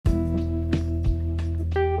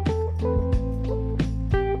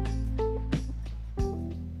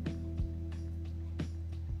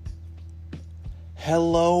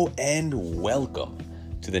Hello and welcome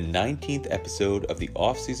to the 19th episode of the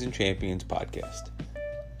Offseason Champions podcast.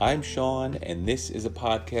 I'm Sean, and this is a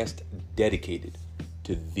podcast dedicated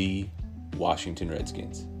to the Washington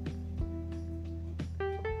Redskins.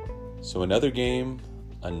 So another game,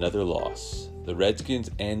 another loss. The Redskins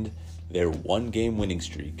end their one-game winning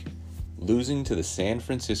streak, losing to the San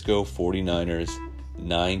Francisco 49ers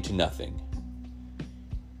 9-0.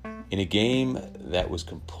 In a game that was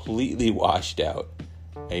completely washed out,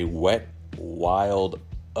 a wet, wild,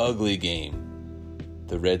 ugly game,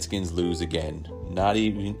 the Redskins lose again, not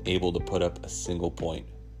even able to put up a single point.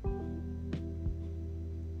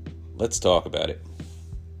 Let's talk about it.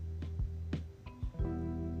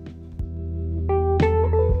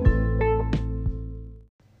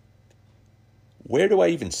 Where do I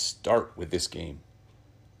even start with this game?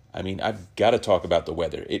 I mean, I've got to talk about the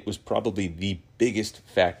weather. It was probably the biggest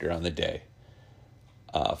factor on the day.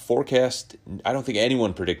 Forecast, I don't think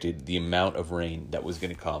anyone predicted the amount of rain that was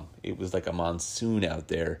going to come. It was like a monsoon out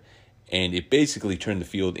there, and it basically turned the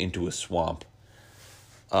field into a swamp.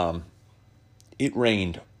 It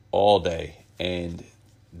rained all day, and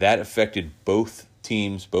that affected both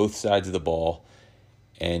teams, both sides of the ball,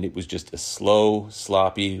 and it was just a slow,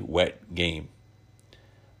 sloppy, wet game.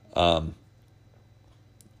 Our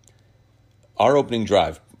opening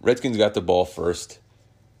drive, Redskins got the ball first.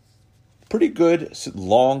 Pretty good,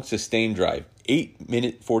 long, sustained drive.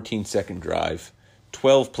 8-minute, 14-second drive.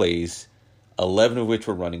 12 plays, 11 of which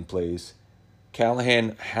were running plays.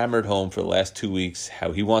 Callahan hammered home for the last 2 weeks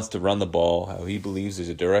how he wants to run the ball, how he believes there's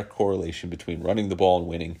a direct correlation between running the ball and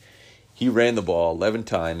winning. He ran the ball 11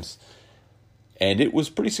 times, and it was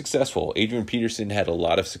pretty successful. Adrian Peterson had a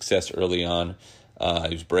lot of success early on.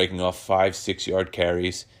 He was breaking off 5-6-yard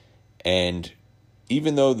carries. And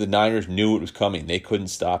even though the Niners knew it was coming, they couldn't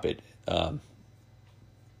stop it.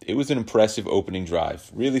 It was an impressive opening drive.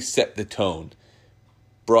 Really set the tone.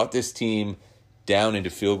 Brought this team down into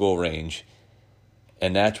field goal range.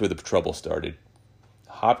 And that's where the trouble started.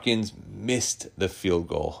 Hopkins missed the field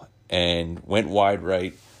goal and went wide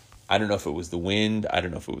right. I don't know if it was the wind. I don't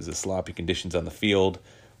know if it was the sloppy conditions on the field.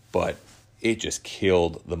 But it just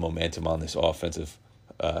killed the momentum on this offensive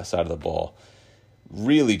side of the ball.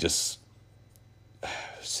 Really just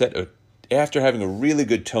after having a really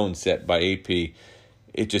good tone set by AP,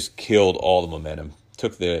 it just killed all the momentum.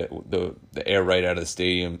 Took the air right out of the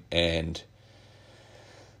stadium, and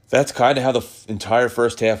that's kind of how the entire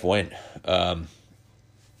first half went.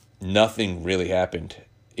 Nothing really happened.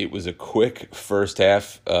 It was a quick first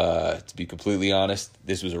half, to be completely honest.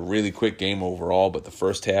 This was a really quick game overall, but the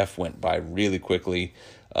first half went by really quickly,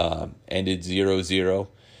 ended 0-0.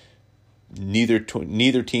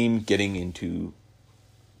 Neither team getting into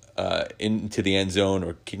the end zone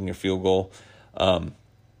or kicking a field goal.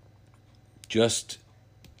 Just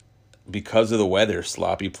because of the weather,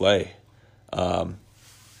 sloppy play.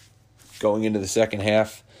 Going into the second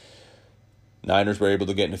half, Niners were able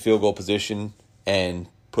to get in a field goal position and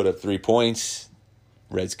put up 3 points.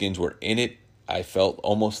 Redskins were in it. I felt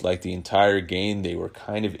almost like the entire game they were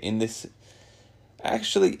kind of in this.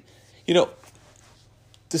 Actually,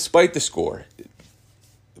 despite the score,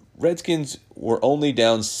 Redskins were only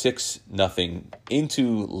down 6-0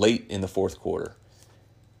 into late in the fourth quarter.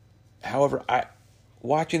 However,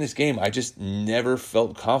 watching this game, I just never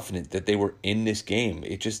felt confident that they were in this game.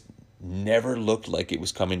 It just never looked like it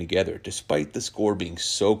was coming together, despite the score being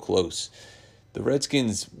so close. The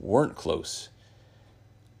Redskins weren't close.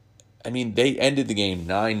 I mean, they ended the game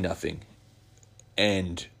 9-0,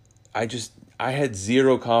 and I had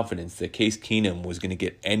zero confidence that Case Keenum was going to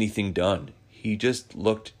get anything done. He just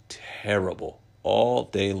looked terrible all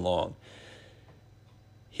day long.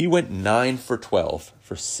 He went 9 for 12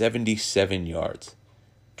 for 77 yards.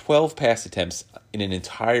 12 pass attempts in an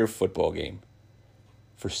entire football game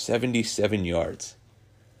for 77 yards.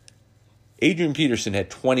 Adrian Peterson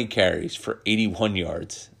had 20 carries for 81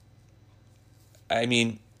 yards. I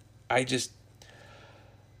mean, at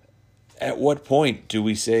what point do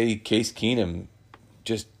we say Case Keenum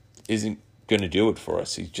just isn't going to do it for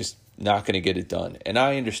us? He's just not going to get it done. And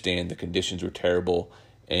I understand the conditions were terrible,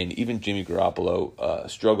 and even Jimmy Garoppolo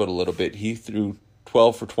struggled a little bit. He threw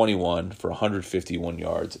 12 for 21 for 151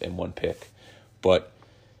 yards and 1 pick. But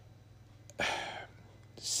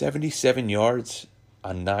 77 yards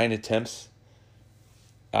on 9 attempts.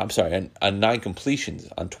 On 9 completions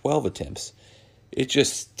on 12 attempts. It's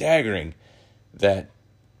just staggering that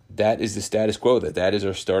is the status quo, that is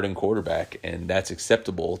our starting quarterback, and that's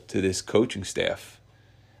acceptable to this coaching staff.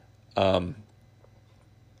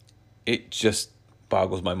 It just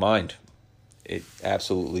boggles my mind. It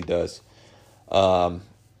absolutely does.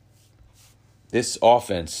 this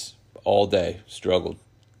offense all day struggled.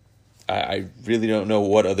 I really don't know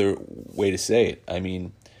what other way to say it. I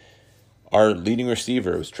mean, our leading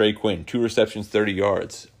receiver was Trey Quinn, 2 receptions, 30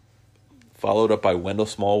 yards. Followed up by Wendell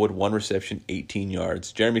Smallwood, 1 reception, 18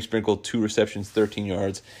 yards. Jeremy Sprinkle, 2 receptions, 13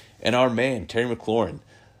 yards. And our man, Terry McLaurin,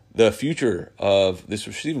 the future of this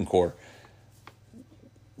receiving core,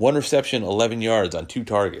 1 reception, 11 yards on 2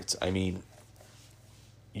 targets. I mean,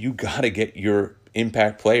 you got to get your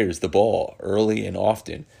impact players the ball early and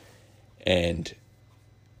often. And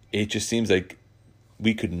it just seems like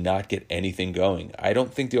we could not get anything going. I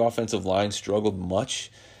don't think the offensive line struggled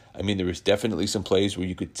much. I mean, there was definitely some plays where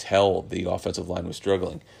you could tell the offensive line was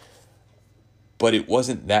struggling. But it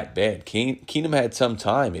wasn't that bad. Keenum had some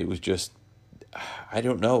time. It was just, I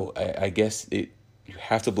don't know. I guess you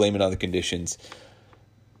have to blame it on the conditions.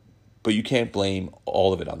 But you can't blame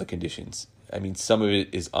all of it on the conditions. I mean, some of it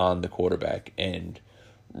is on the quarterback and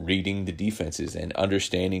reading the defenses and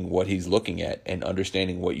understanding what he's looking at and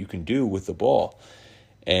understanding what you can do with the ball.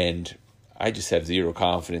 And I just have zero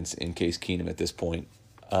confidence in Case Keenum at this point.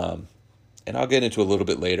 And I'll get into a little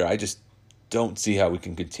bit later. I just don't see how we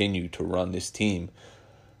can continue to run this team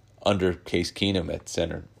under Case Keenum at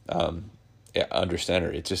center, under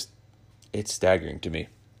center. It's staggering to me.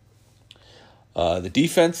 The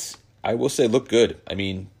defense, I will say, looked good. I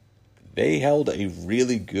mean, they held a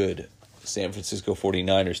really good San Francisco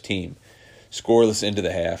 49ers team scoreless into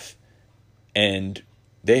the half, and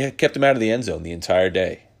they had kept them out of the end zone the entire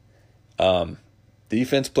day. The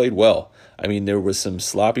defense played well. I mean, there was some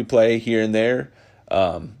sloppy play here and there.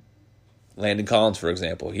 Landon Collins, for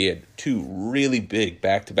example, he had 2 really big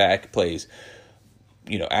back-to-back plays,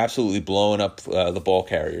 absolutely blowing up the ball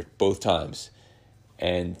carrier both times.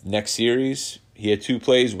 And next series, he had 2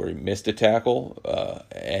 plays where he missed a tackle,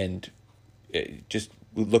 and it just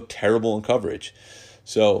looked terrible in coverage.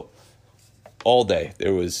 So all day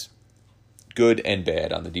there was good and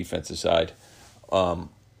bad on the defensive side.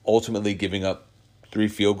 Ultimately giving up 3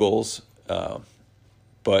 field goals,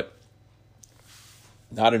 but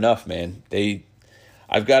not enough, man.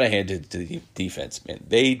 I've got to hand it to the defense, man.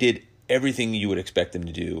 They did everything you would expect them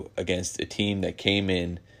to do against a team that came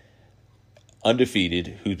in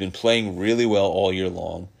undefeated, who's been playing really well all year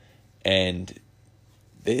long, and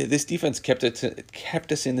this defense kept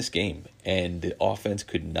us in this game, and the offense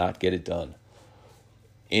could not get it done.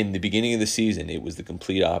 In the beginning of the season, it was the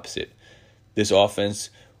complete opposite. This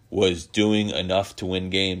offense was doing enough to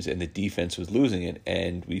win games, and the defense was losing it,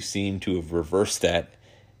 and we seem to have reversed that,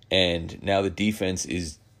 and now the defense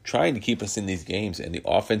is trying to keep us in these games, and the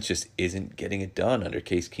offense just isn't getting it done under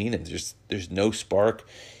Case Keenum. There's no spark.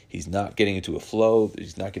 He's not getting into a flow.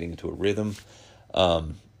 He's not getting into a rhythm.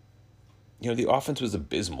 The offense was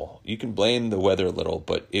abysmal. You can blame the weather a little,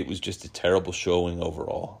 but it was just a terrible showing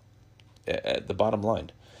overall at the bottom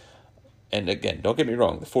line. And again, don't get me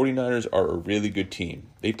wrong, the 49ers are a really good team.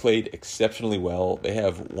 They played exceptionally well. They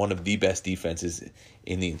have one of the best defenses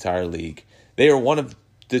in the entire league. They are one of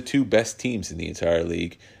the 2 best teams in the entire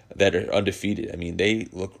league that are undefeated. I mean, they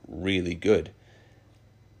look really good.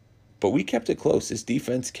 But we kept it close. This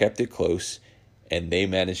defense kept it close, and they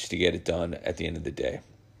managed to get it done at the end of the day.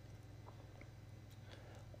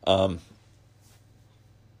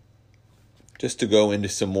 Just to go into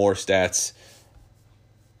some more stats,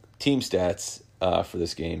 team stats for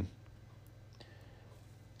this game.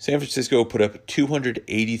 San Francisco put up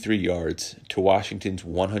 283 yards to Washington's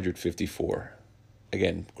 154.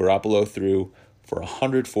 Again, Garoppolo threw for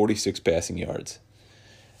 146 passing yards.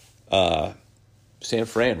 San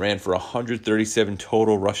Fran ran for 137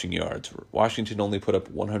 total rushing yards. Washington only put up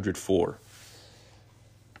 104.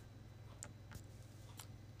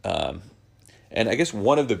 And I guess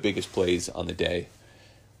one of the biggest plays on the day,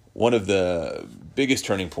 one of the biggest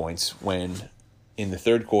turning points when in the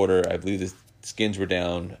third quarter, I believe the Skins were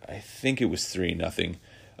down, I think it was 3-0.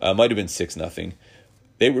 Might have been 6-0.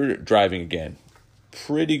 They were driving again.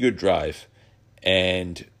 Pretty good drive.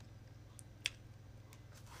 And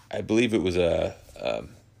I believe it was there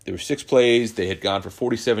were 6 plays. They had gone for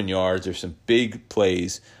 47 yards. There's some big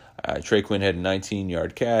plays. Trey Quinn had a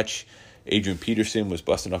 19-yard catch. Adrian Peterson was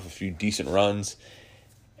busting off a few decent runs.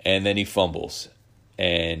 And then he fumbles.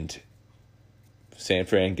 And San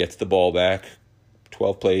Fran gets the ball back.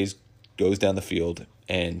 12 plays, goes down the field,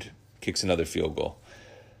 and kicks another field goal.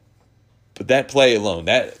 But that play alone,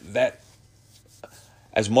 that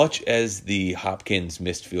as much as the Hopkins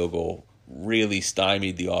missed field goal really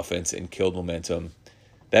stymied the offense and killed momentum,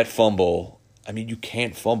 that fumble, I mean, you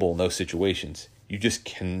can't fumble in those situations. You just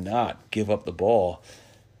cannot give up the ball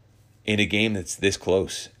in a game that's this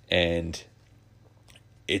close. And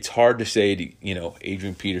it's hard to say to,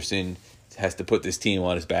 Adrian Peterson has to put this team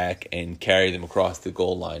on his back and carry them across the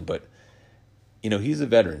goal line. But, he's a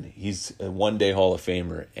veteran. He's a one-day Hall of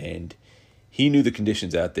Famer, and he knew the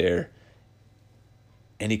conditions out there,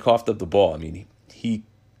 and he coughed up the ball. I mean, he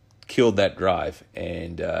killed that drive,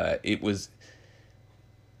 and it was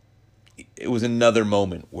another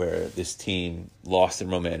moment where this team lost their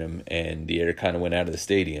momentum and the air kind of went out of the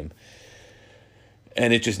stadium.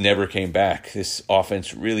 And it just never came back. This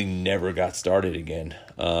offense really never got started again.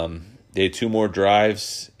 They had 2 more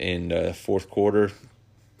drives in the fourth quarter,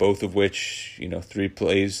 both of which, 3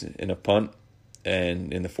 plays and a punt.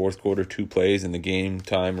 And in the fourth quarter, 2 plays, and the game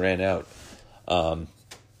time ran out.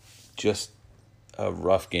 Just a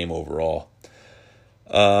rough game overall.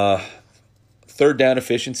 Third down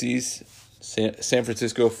efficiencies. San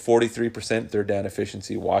Francisco, 43% third down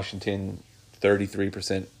efficiency. Washington,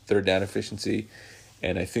 33% third down efficiency.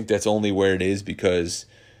 And I think that's only where it is because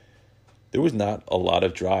there was not a lot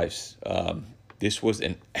of drives. This was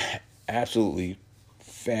an absolutely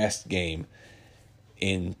fast game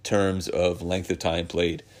in terms of length of time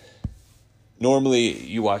played. Normally,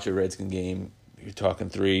 you watch a Redskin game, you're talking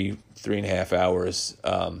 3.5 hours.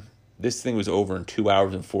 This thing was over in 2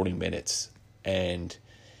 hours and 40 minutes. And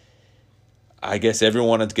I guess everyone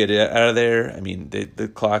wanted to get it out of there. I mean, the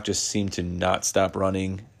clock just seemed to not stop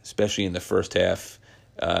running, especially in the first half.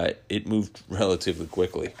 It moved relatively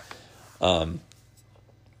quickly. Time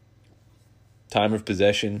of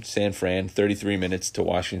possession, San Fran, 33 minutes to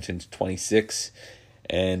Washington's 26.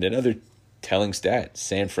 And another telling stat,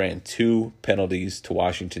 San Fran, 2 penalties to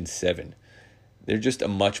Washington's 7. They're just a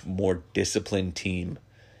much more disciplined team.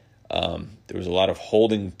 There was a lot of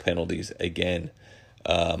holding penalties again.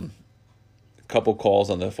 A couple calls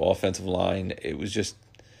on the offensive line. It was just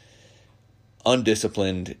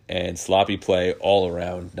undisciplined and sloppy play all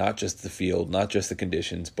around, not just the field, not just the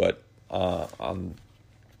conditions, but on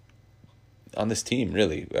this team,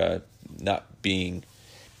 really, not being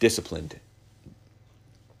disciplined.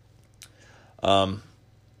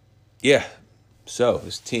 So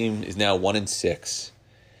this team is now 1-6,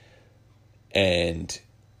 and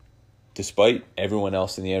despite everyone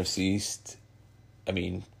else in the NFC East, I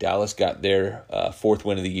mean, Dallas got their 4th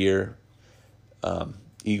win of the year.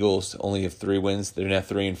 Eagles only have 3 wins. They're now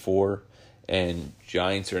 3-4, and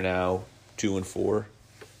Giants are now 2-4.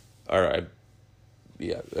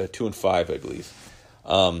 2-5, I believe.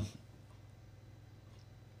 I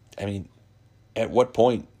mean, at what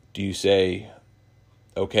point do you say,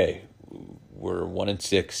 okay, we're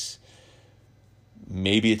 1-6.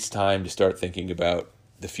 Maybe it's time to start thinking about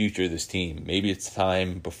the future of this team. Maybe it's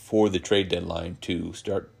time before the trade deadline to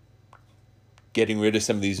start getting rid of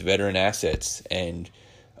some of these veteran assets and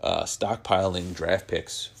stockpiling draft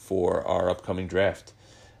picks for our upcoming draft.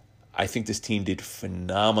 I think this team did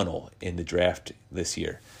phenomenal in the draft this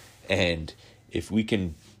year. And if we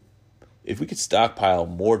could stockpile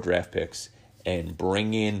more draft picks and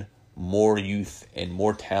bring in more youth and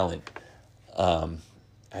more talent, I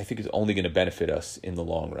think it's only going to benefit us in the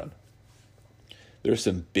long run. There are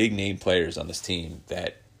some big name players on this team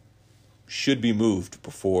that should be moved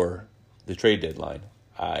before the trade deadline.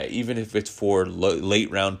 Even if it's for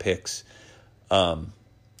late round picks, you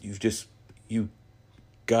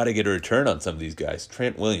got to get a return on some of these guys.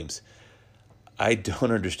 Trent Williams, I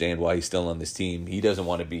don't understand why he's still on this team. He doesn't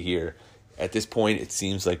want to be here. At this point, it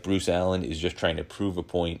seems like Bruce Allen is just trying to prove a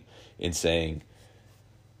point in saying,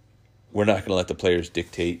 we're not going to let the players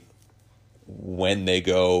dictate when they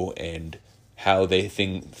go and how they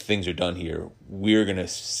think things are done here. We're going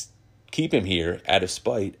to keep him here out of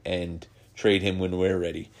spite and trade him when we're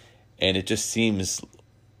ready. And it just seems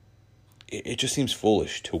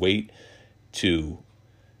foolish to wait to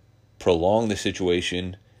prolong the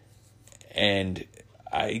situation. And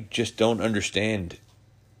I just don't understand.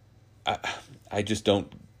 I just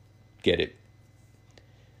don't get it.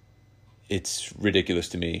 It's ridiculous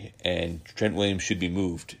to me. And Trent Williams should be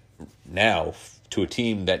moved now to a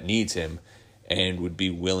team that needs him and would be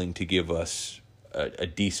willing to give us a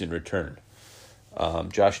decent return.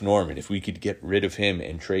 Josh Norman, if we could get rid of him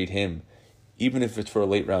and trade him, even if it's for a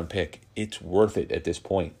late round pick, it's worth it at this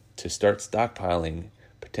point to start stockpiling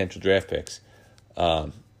potential draft picks.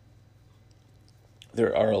 There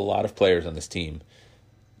are a lot of players on this team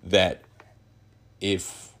that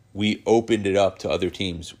if we opened it up to other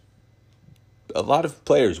teams, a lot of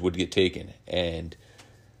players would get taken, and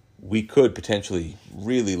we could potentially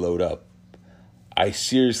really load up. I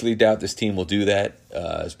seriously doubt this team will do that.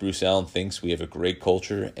 As Bruce Allen thinks, we have a great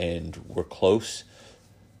culture and we're close.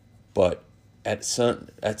 But at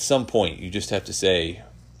some point, you just have to say,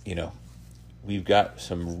 we've got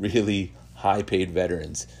some really high-paid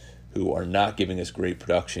veterans who are not giving us great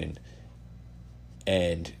production,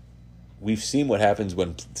 And we've seen what happens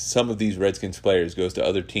when some of these Redskins players goes to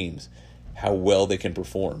other teams, how well they can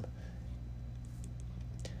perform.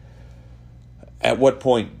 At what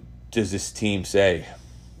point does this team say,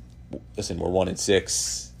 listen, we're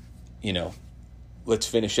 1-6, let's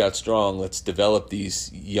finish out strong, let's develop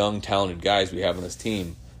these young, talented guys we have on this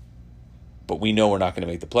team, but we know we're not going to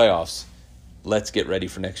make the playoffs. Let's get ready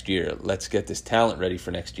for next year. Let's get this talent ready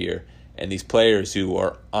for next year. And these players who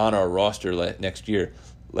are on our roster next year,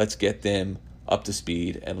 let's get them up to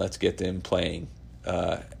speed and let's get them playing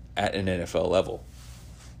at an NFL level.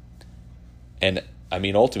 And,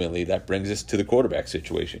 ultimately, that brings us to the quarterback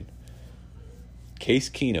situation. Case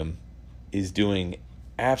Keenum is doing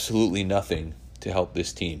absolutely nothing to help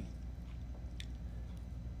this team.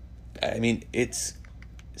 It's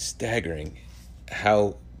staggering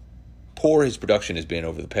how poor his production has been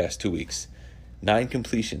over the past 2 weeks. 9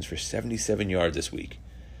 completions for 77 yards this week.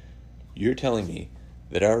 You're telling me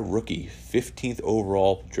that our rookie 15th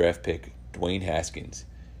overall draft pick, Dwayne Haskins,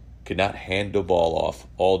 could not hand the ball off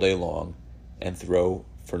all day long and throw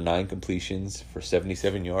for 9 completions for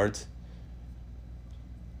 77 yards?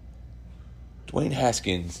 Dwayne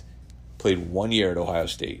Haskins played 1 year at Ohio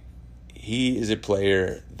State. He is a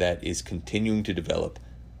player that is continuing to develop,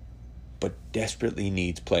 but desperately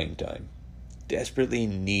needs playing time. Desperately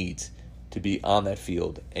needs to be on that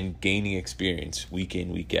field and gaining experience week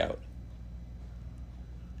in, week out.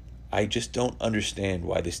 I just don't understand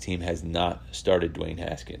why this team has not started Dwayne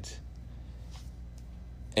Haskins.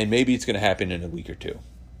 And maybe it's going to happen in a week or two.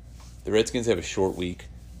 The Redskins have a short week.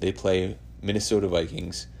 They play Minnesota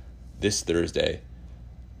Vikings this Thursday.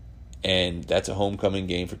 And that's a homecoming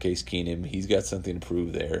game for Case Keenum. He's got something to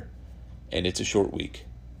prove there. And it's a short week.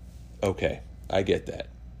 Okay, I get that.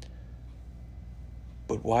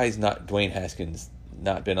 But why has not Dwayne Haskins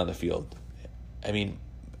not been on the field?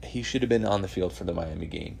 He should have been on the field for the Miami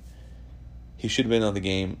game. He should have been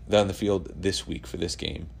on the field this week for this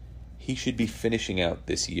game. He should be finishing out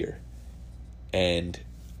this year. And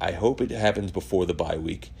I hope it happens before the bye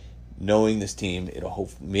week. Knowing this team, it'll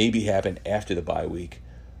maybe happen after the bye week.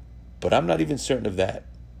 But I'm not even certain of that.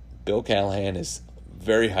 Bill Callahan is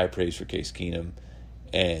very high praise for Case Keenum.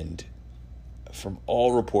 And from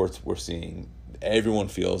all reports we're seeing, everyone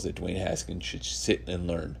feels that Dwayne Haskins should sit and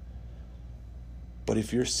learn. But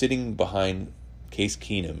if you're sitting behind Case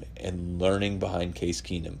Keenum and learning behind Case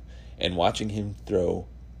Keenum and watching him throw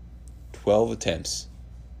 12 attempts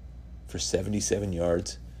for 77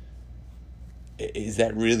 yards, is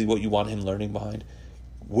that really what you want him learning behind?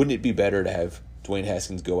 Wouldn't it be better to have Dwayne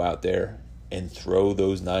Haskins go out there and throw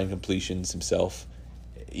those 9 completions himself,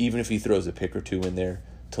 even if he throws a pick or two in there,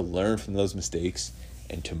 to learn from those mistakes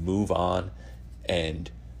and to move on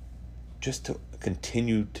and just to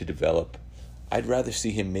continue to develop? I'd rather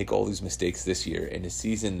see him make all these mistakes this year in a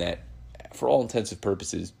season that, for all intents and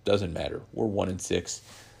purposes, doesn't matter. We're 1-6.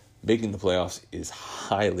 Making the playoffs is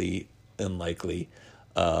highly unlikely.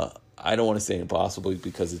 I don't want to say impossible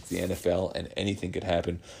because it's the NFL and anything could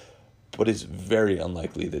happen, but it's very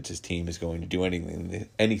unlikely that this team is going to do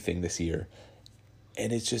anything this year.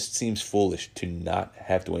 And it just seems foolish to not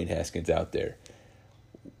have Dwayne Haskins out there.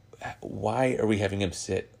 Why are we having him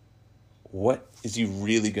sit? What is he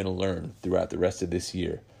really going to learn throughout the rest of this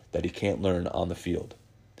year that he can't learn on the field?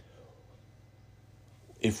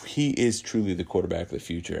 If he is truly the quarterback of the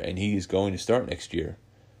future and he is going to start next year,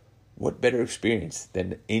 what better experience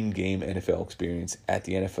than in-game NFL experience at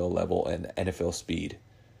the NFL level and NFL speed?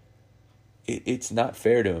 It's not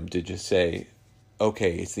fair to him to just say,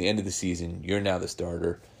 okay, it's the end of the season, you're now the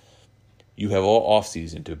starter. You have all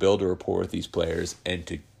offseason to build a rapport with these players and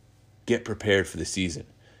to get prepared for the season.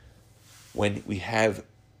 When we have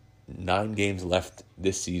 9 games left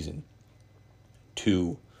this season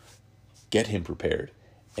to get him prepared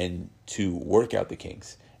and to work out the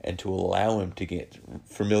kinks and to allow him to get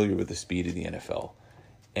familiar with the speed of the NFL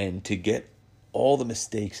and to get all the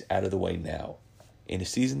mistakes out of the way now in a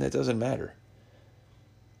season that doesn't matter.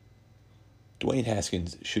 Dwayne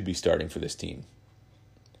Haskins should be starting for this team.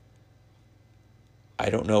 I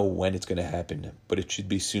don't know when it's going to happen, but it should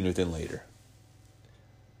be sooner than later.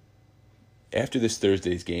 After this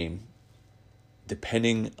Thursday's game,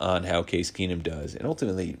 depending on how Case Keenum does, and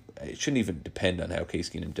ultimately it shouldn't even depend on how Case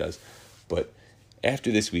Keenum does, but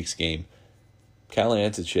after this week's game,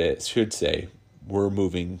 Callahan should say, we're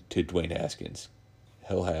moving to Dwayne Haskins.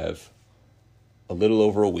 He'll have a little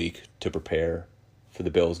over a week to prepare for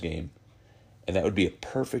the Bills game, and that would be a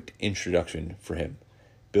perfect introduction for him.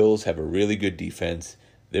 Bills have a really good defense.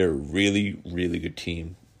 They're a really, really good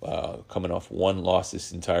team, coming off 1 loss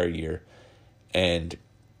this entire year. And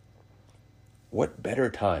what better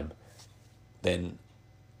time then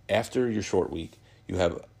after your short week, you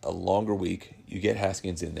have a longer week. You get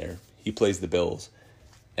Haskins in there. He plays the Bills.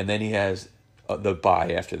 And then he has the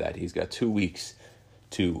bye after that. He's got 2 weeks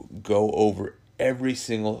to go over every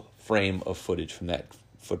single frame of footage from that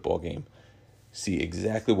football game. See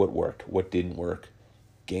exactly what worked, what didn't work,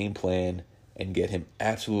 game plan, and get him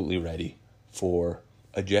absolutely ready for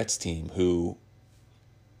a Jets team who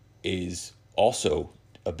is also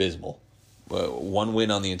abysmal. 1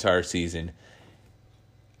 win on the entire season.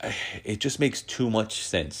 It just makes too much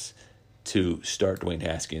sense to start Dwayne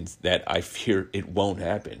Haskins that I fear it won't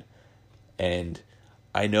happen. And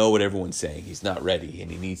I know what everyone's saying. He's not ready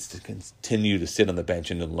and he needs to continue to sit on the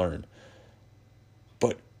bench and to learn.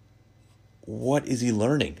 But what is he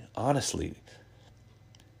learning? Honestly,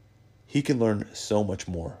 he can learn so much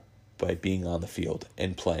more by being on the field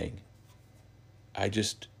and playing.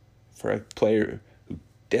 For a player who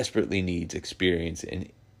desperately needs experience, and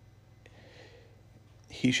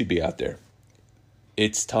he should be out there.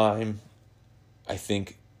 It's time. I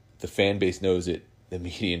think the fan base knows it. The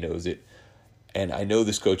media knows it. And I know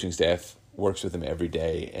this coaching staff works with him every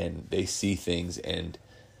day, and they see things, and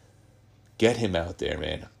get him out there,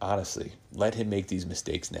 man. Honestly, let him make these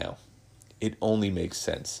mistakes now. It only makes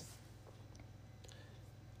sense.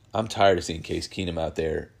 I'm tired of seeing Case Keenum out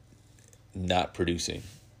there not producing.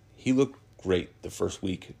 He looked great the first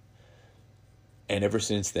week. And ever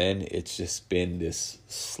since then, it's just been this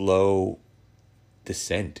slow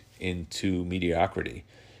descent into mediocrity.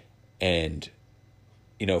 And,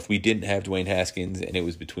 if we didn't have Dwayne Haskins and it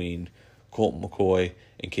was between Colton McCoy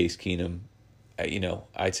and Case Keenum,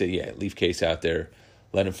 I'd say, leave Case out there.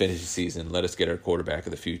 Let him finish the season. Let us get our quarterback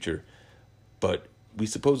of the future. But we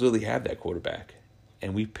supposedly have that quarterback.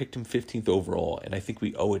 And we picked him 15th overall. And I think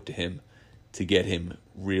we owe it to him to get him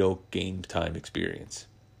real game time experience.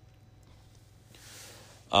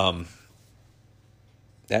 That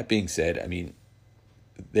being said,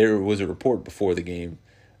 there was a report before the game.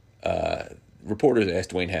 Reporters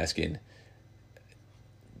asked Dwayne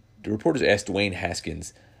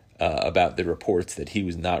Haskins about the reports that he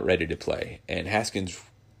was not ready to play. And Haskins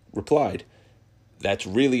replied, "That's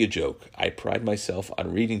really a joke. I pride myself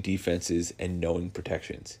on reading defenses and knowing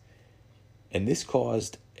protections." And this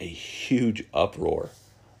caused a huge uproar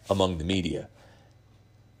among the media.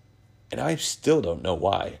 And I still don't know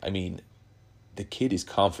why. The kid is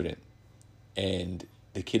confident. And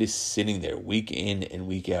the kid is sitting there week in and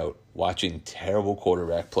week out watching terrible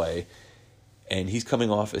quarterback play. And he's coming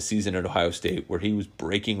off a season at Ohio State where he was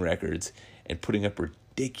breaking records and putting up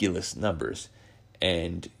ridiculous numbers.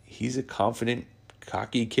 And he's a confident,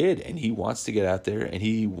 cocky kid. And he wants to get out there and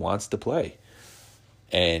he wants to play.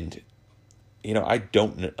 And, I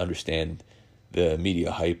don't understand the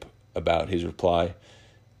media hype about his reply.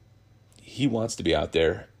 He wants to be out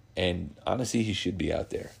there, and honestly, he should be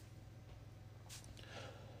out there.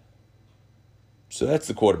 So that's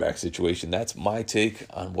the quarterback situation. That's my take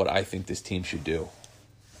on what I think this team should do.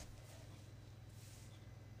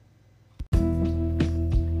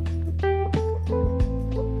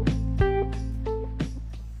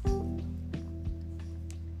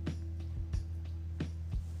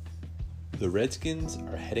 The Redskins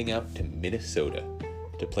are heading out to Minnesota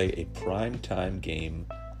to play a primetime game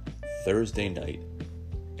Thursday night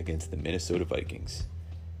against the Minnesota Vikings.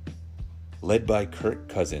 Led by Kirk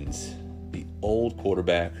Cousins, the old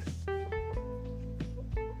quarterback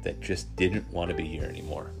that just didn't want to be here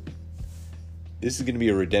anymore. This is going to be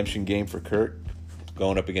a redemption game for Kirk,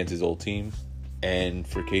 going up against his old team, and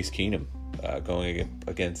for Case Keenum, going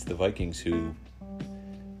against the Vikings, who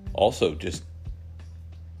also just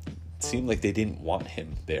seemed like they didn't want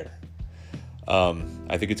him there.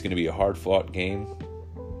 I think it's going to be a hard-fought game.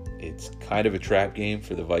 It's kind of a trap game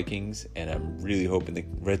for the Vikings, and I'm really hoping the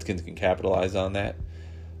Redskins can capitalize on that.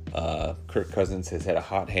 Kirk Cousins has had a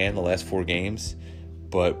hot hand the last 4 games,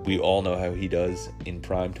 but we all know how he does in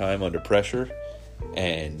prime time under pressure,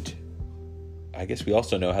 and I guess we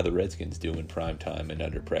also know how the Redskins do in prime time and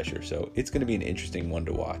under pressure, so it's going to be an interesting one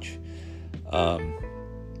to watch.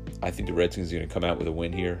 I think the Redskins are going to come out with a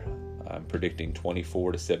win here. I'm predicting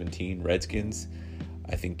 24-17 Redskins.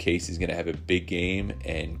 I think Case is going to have a big game,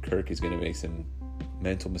 and Kirk is going to make some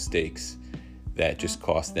mental mistakes that just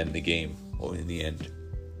cost them the game in the end.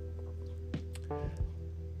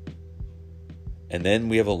 And then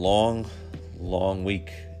we have a long, long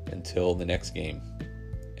week until the next game.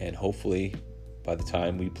 And hopefully, by the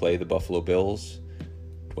time we play the Buffalo Bills,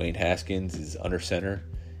 Dwayne Haskins is under center,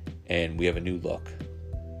 and we have a new look.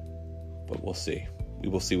 But we'll see. We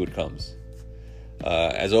will see what comes.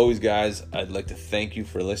 As always, guys, I'd like to thank you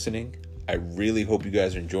for listening. I really hope you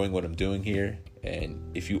guys are enjoying what I'm doing here.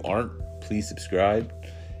 And if you aren't, please subscribe.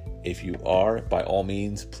 If you are, by all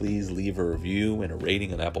means, please leave a review and a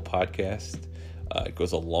rating on Apple Podcast. It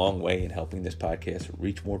goes a long way in helping this podcast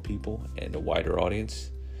reach more people and a wider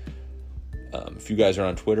audience. If you guys are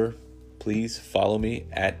on Twitter, please follow me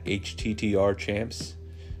at HTTRChamps.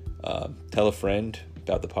 Tell a friend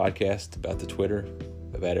about the podcast, about the Twitter,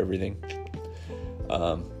 about everything.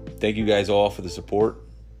 Thank you guys all for the support.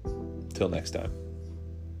 Till next time.